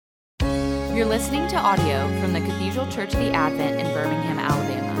You're listening to audio from the Cathedral Church of the Advent in Birmingham,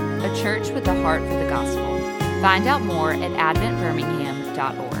 Alabama, a church with a heart for the gospel. Find out more at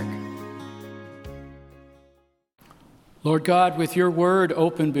adventbirmingham.org. Lord God, with your word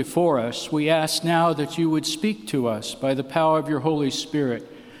open before us, we ask now that you would speak to us by the power of your Holy Spirit,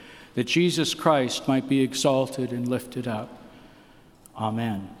 that Jesus Christ might be exalted and lifted up.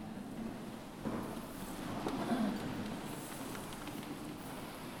 Amen.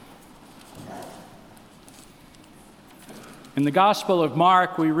 In the Gospel of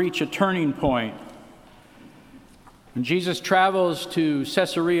Mark, we reach a turning point. When Jesus travels to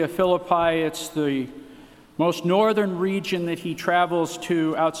Caesarea Philippi, it's the most northern region that he travels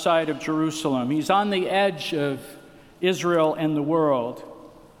to outside of Jerusalem. He's on the edge of Israel and the world.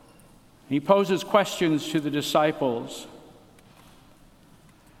 He poses questions to the disciples.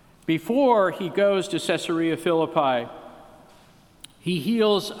 Before he goes to Caesarea Philippi, he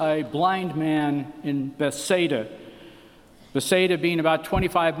heals a blind man in Bethsaida. Bethsaida being about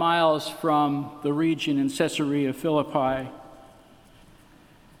 25 miles from the region in Caesarea Philippi.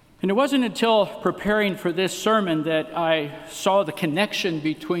 And it wasn't until preparing for this sermon that I saw the connection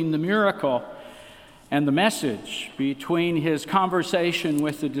between the miracle and the message, between his conversation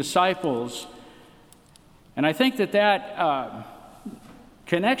with the disciples. And I think that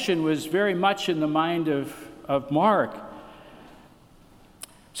connection was very much in the mind of Mark.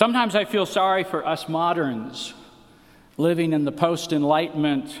 Sometimes I feel sorry for us moderns living in the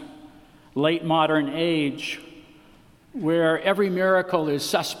post-Enlightenment, late modern age, where every miracle is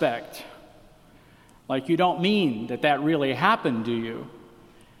suspect. Like, you don't mean that really happened, do you?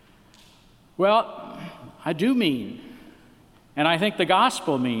 Well, I do mean, and I think the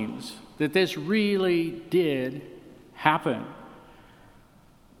gospel means, that this really did happen.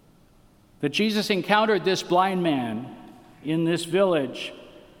 That Jesus encountered this blind man in this village,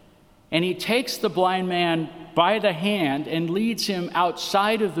 and he takes the blind man by the hand and leads him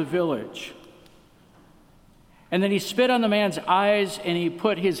outside of the village. And then he spit on the man's eyes and he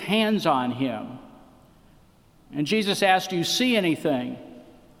put his hands on him. And Jesus asked, "Do you see anything?"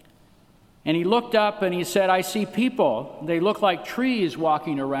 And he looked up and he said, "I see people. They look like trees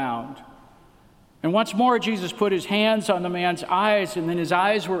walking around." And once more, Jesus put his hands on the man's eyes, and then his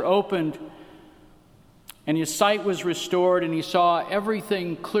eyes were opened, and his sight was restored, and he saw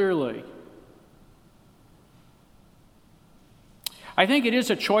everything clearly. I think it is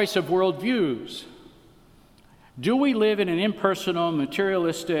a choice of worldviews. Do we live in an impersonal,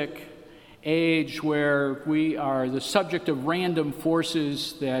 materialistic age where we are the subject of random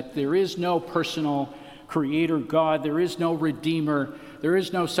forces, that there is no personal creator God, there is no redeemer, there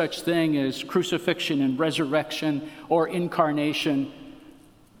is no such thing as crucifixion and resurrection or incarnation?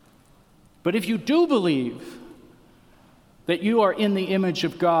 But if you do believe that you are in the image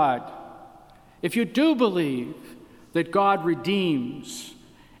of God, if you do believe that God redeems,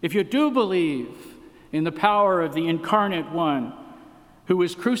 if you do believe in the power of the incarnate one who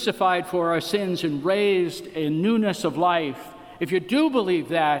was crucified for our sins and raised in newness of life, if you do believe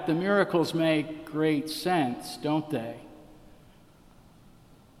that, the miracles make great sense, don't they?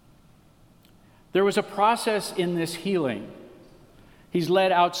 There was a process in this healing. He's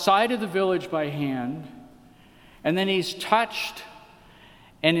led outside of the village by hand, and then he's touched,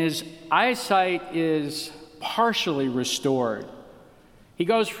 and his eyesight is partially restored. He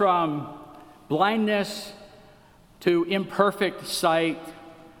goes from blindness to imperfect sight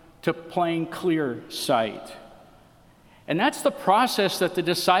to plain clear sight. And that's the process that the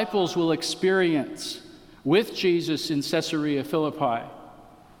disciples will experience with Jesus in Caesarea Philippi.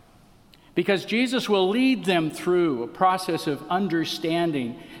 Because Jesus will lead them through a process of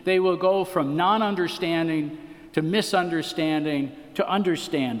understanding. They will go from non-understanding to misunderstanding to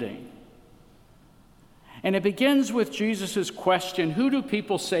understanding. And it begins with Jesus' question, "Who do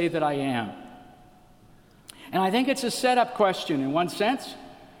people say that I am?" And I think it's a setup question in one sense,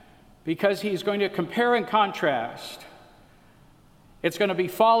 because he's going to compare and contrast. It's going to be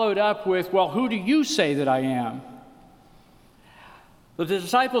followed up with, "Well, who do you say that I am?" The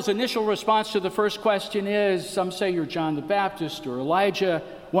disciples' initial response to the first question is, some say you're John the Baptist or Elijah,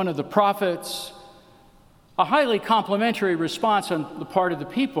 one of the prophets. A highly complimentary response on the part of the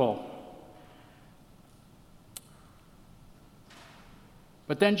people.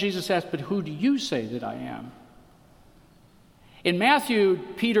 But then Jesus asked, "But who do you say that I am?" In Matthew,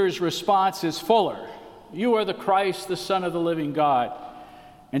 Peter's response is fuller. "You are the Christ, the Son of the living God."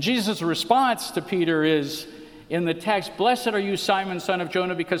 And Jesus' response to Peter is, in the text, "Blessed are you, Simon, son of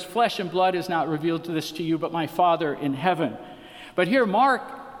Jonah, because flesh and blood has not revealed this to you, but my Father in heaven." But here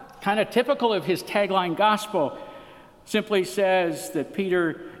Mark, kind of typical of his tagline gospel, simply says that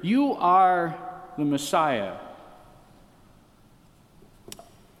Peter you are the Messiah.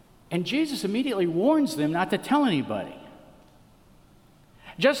 And Jesus immediately warns them not to tell anybody.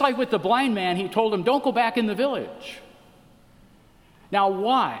 Just like with the blind man, he told him, don't go back in the village. Now,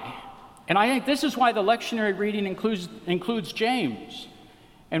 why? And I think this is why the lectionary reading includes James,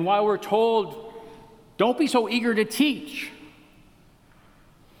 and why we're told, don't be so eager to teach.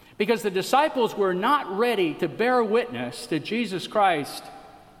 Because the disciples were not ready to bear witness to Jesus Christ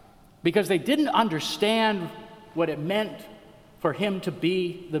because they didn't understand what it meant for him to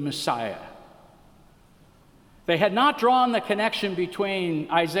be the Messiah. They had not drawn the connection between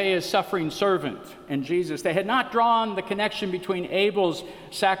Isaiah's suffering servant and Jesus. They had not drawn the connection between Abel's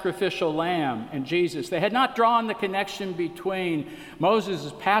sacrificial lamb and Jesus. They had not drawn the connection between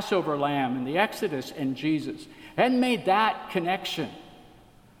Moses' Passover lamb and the Exodus and Jesus. They hadn't made that connection.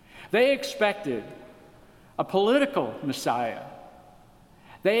 They expected a political Messiah.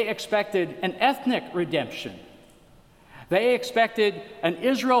 They expected an ethnic redemption. They expected an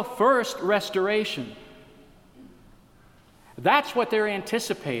Israel first restoration. That's what they're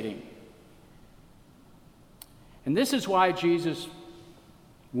anticipating. And this is why Jesus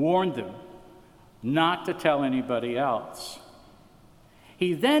warned them not to tell anybody else.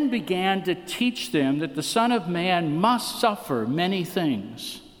 He then began to teach them that the Son of Man must suffer many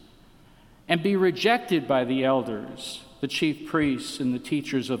things and be rejected by the elders, the chief priests, and the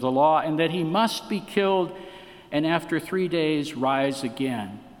teachers of the law, and that he must be killed and after 3 days rise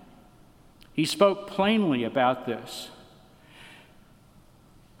again. He spoke plainly about this.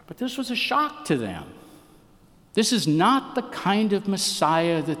 But this was a shock to them. This is not the kind of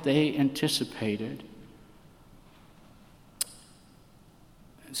Messiah that they anticipated.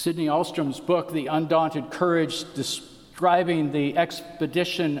 Sidney Alstrom's book, The Undaunted Courage, describing the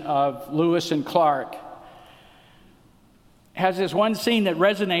expedition of Lewis and Clark, has this one scene that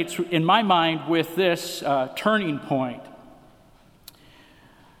resonates in my mind with this turning point.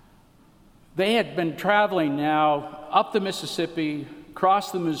 They had been traveling now up the Mississippi,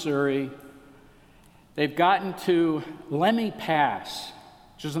 across the Missouri. They've gotten to Lemmy Pass,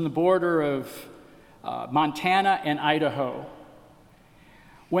 which is on the border of Montana and Idaho.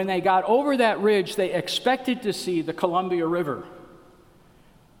 When they got over that ridge, they expected to see the Columbia River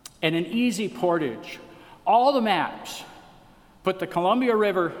and an easy portage. All the maps put the Columbia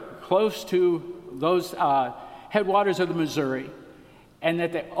River close to those headwaters of the Missouri, and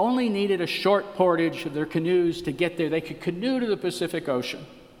that they only needed a short portage of their canoes to get there. They could canoe to the Pacific Ocean.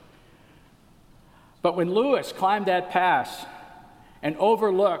 But when Lewis climbed that pass and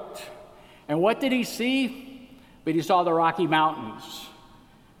overlooked, and what did he see? But he saw the Rocky Mountains.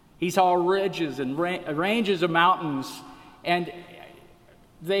 He saw ridges and ranges of mountains, and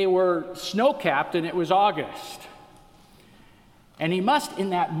they were snow-capped, and it was August. And he must, in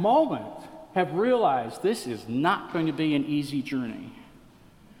that moment, have realized this is not going to be an easy journey.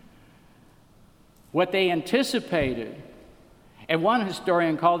 What they anticipated, and one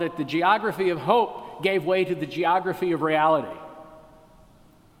historian called it the geography of hope, gave way to the geography of reality.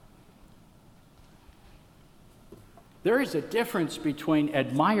 There is a difference between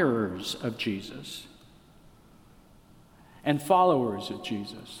admirers of Jesus and followers of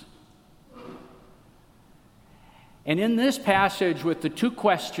Jesus. And in this passage, with the two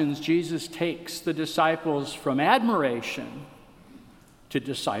questions, Jesus takes the disciples from admiration to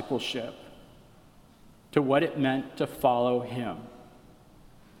discipleship, to what it meant to follow him.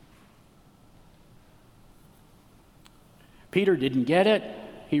 Peter didn't get it.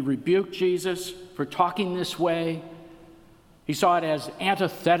 He rebuked Jesus for talking this way. He saw it as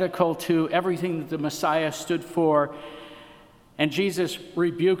antithetical to everything that the Messiah stood for. And Jesus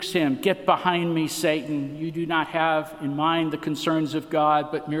rebukes him. Get behind me, Satan. You do not have in mind the concerns of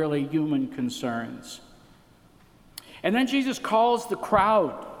God, but merely human concerns. And then Jesus calls the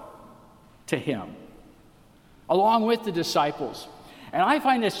crowd to him, along with the disciples. And I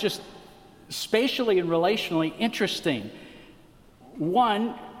find this just spatially and relationally interesting.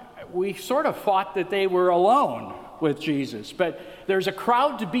 One, we sort of thought that they were alone with Jesus, but there's a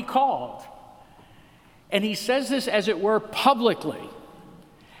crowd to be called. And he says this, as it were, publicly,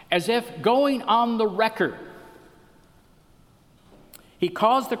 as if going on the record. He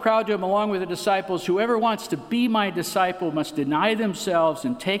calls the crowd to him along with the disciples. Whoever wants to be my disciple must deny themselves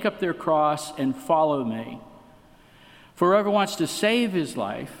and take up their cross and follow me. For whoever wants to save his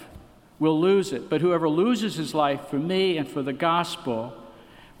life will lose it, but whoever loses his life for me and for the gospel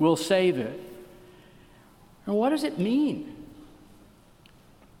will save it. And what does it mean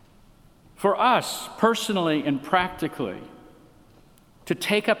for us personally and practically to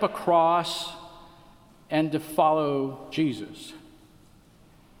take up a cross and to follow Jesus?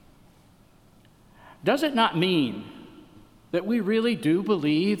 does it not mean that we really do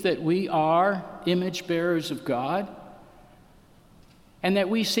believe that we are image bearers of God? And that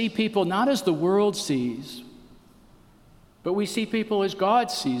we see people not as the world sees, but we see people as God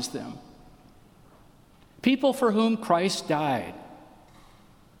sees them. People for whom Christ died.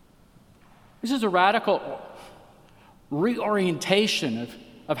 This is a radical reorientation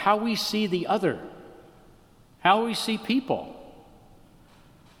of how we see the other, how we see people.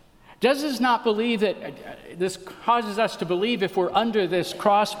 Does this not believe that this causes us to believe, if we're under this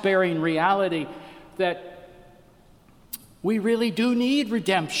cross-bearing reality, that we really do need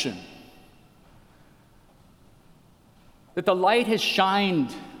redemption? That the light has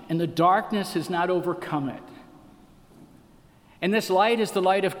shined and the darkness has not overcome it. And this light is the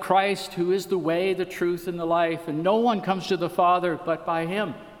light of Christ, who is the way, the truth, and the life. And no one comes to the Father but by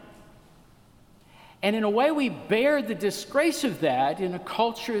him. And in a way, we bear the disgrace of that in a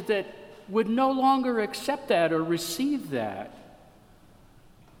culture that would no longer accept that or receive that.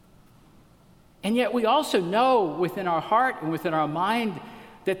 And yet we also know within our heart and within our mind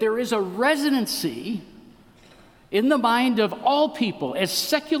that there is a resonancy in the mind of all people, as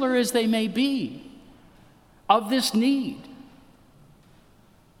secular as they may be, of this need.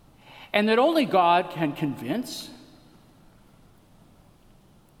 And that only God can convince.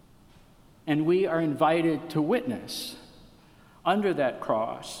 And we are invited to witness under that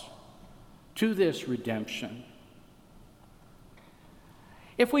cross to this redemption.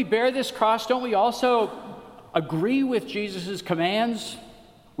 If we bear this cross, don't we also agree with Jesus' commands,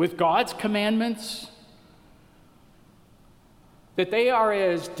 with God's commandments? That they are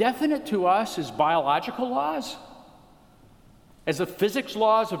as definite to us as biological laws, as the physics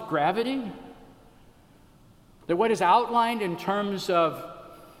laws of gravity? That what is outlined in terms of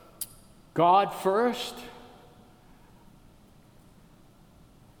God first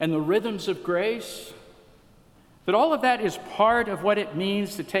and the rhythms of grace, that all of that is part of what it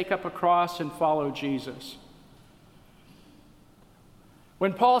means to take up a cross and follow Jesus.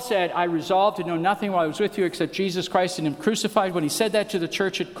 When Paul said, I resolved to know nothing while I was with you except Jesus Christ and him crucified, when he said that to the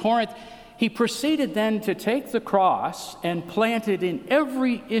church at Corinth, he proceeded then to take the cross and plant it in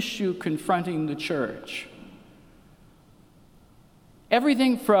every issue confronting the church.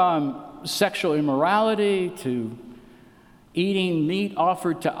 Everything from sexual immorality to eating meat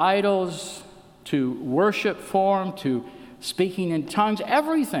offered to idols, to worship form, to speaking in tongues,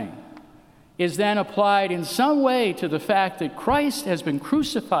 everything is then applied in some way to the fact that Christ has been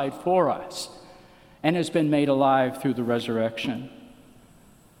crucified for us and has been made alive through the resurrection.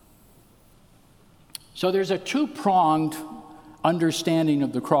 So there's a two-pronged understanding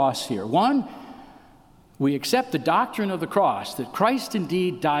of the cross here. One, we accept the doctrine of the cross, that Christ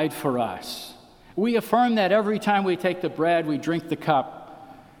indeed died for us. We affirm that every time we take the bread, we drink the cup,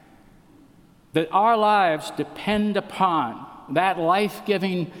 that our lives depend upon that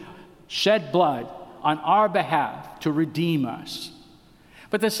life-giving shed blood on our behalf to redeem us.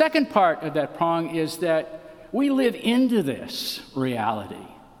 But the second part of that prong is that we live into this reality,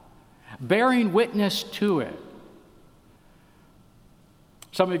 bearing witness to it.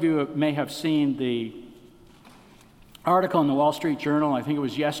 Some of you may have seen the article in the Wall Street Journal, I think it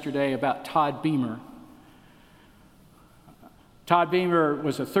was yesterday, about Todd Beamer. Todd Beamer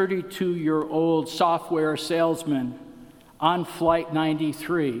was a 32-year-old software salesman on Flight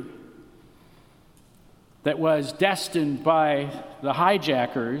 93 that was destined by the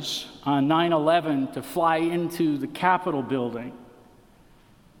hijackers on 9/11 to fly into the Capitol building.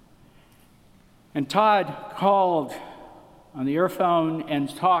 And Todd called on the earphone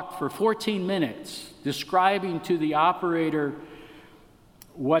and talked for 14 minutes, describing to the operator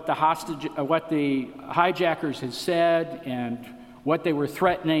what the hijackers had said and what they were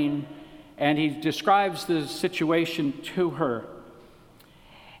threatening, and he describes the situation to her.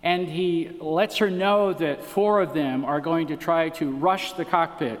 And he lets her know that 4 of them are going to try to rush the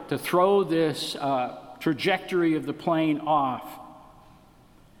cockpit, to throw this trajectory of the plane off.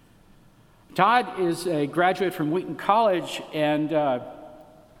 Todd is a graduate from Wheaton College and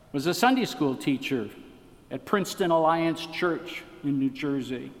was a Sunday school teacher at Princeton Alliance Church in New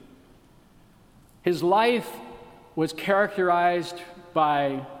Jersey. His life was characterized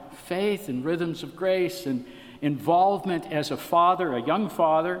by faith and rhythms of grace and involvement as a father, a young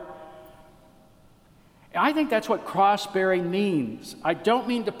father. I think that's what cross-bearing means. I don't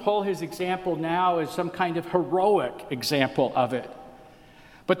mean to pull his example now as some kind of heroic example of it.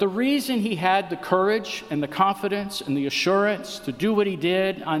 But the reason he had the courage and the confidence and the assurance to do what he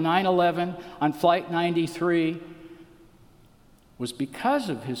did on 9/11, on Flight 93, was because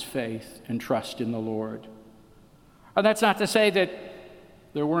of his faith and trust in the Lord. And that's not to say that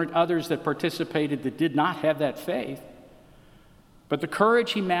There weren't others that participated that did not have that faith. But the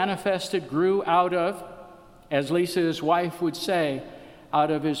courage he manifested grew out of, as Lisa, his wife, would say,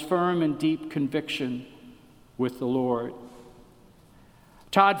 out of his firm and deep conviction with the Lord.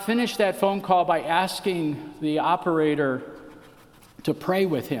 Todd finished that phone call by asking the operator to pray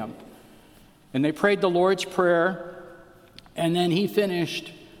with him. And they prayed the Lord's Prayer, and then he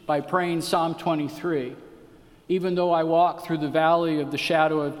finished by praying Psalm 23. Even though I walk through the valley of the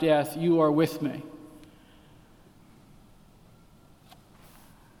shadow of death, you are with me.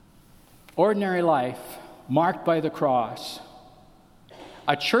 Ordinary life marked by the cross.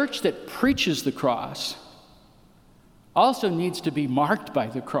 A church that preaches the cross also needs to be marked by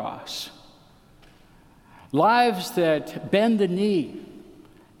the cross. Lives that bend the knee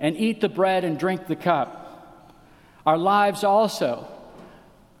and eat the bread and drink the cup are lives also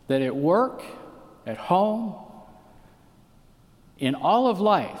that at work, at home, in all of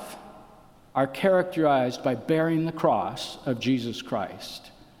life are characterized by bearing the cross of Jesus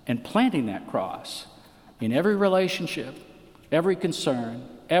Christ and planting that cross in every relationship, every concern,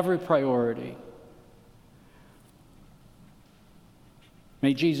 every priority.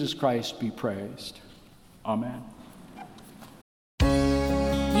 May Jesus Christ be praised. Amen.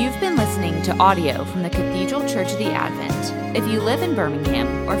 You've been listening to audio from the Cathedral Church of the Advent. If you live in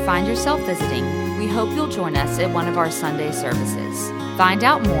Birmingham or find yourself visiting, we hope you'll join us at one of our Sunday services. Find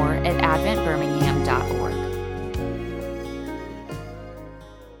out more at adventbirmingham.org.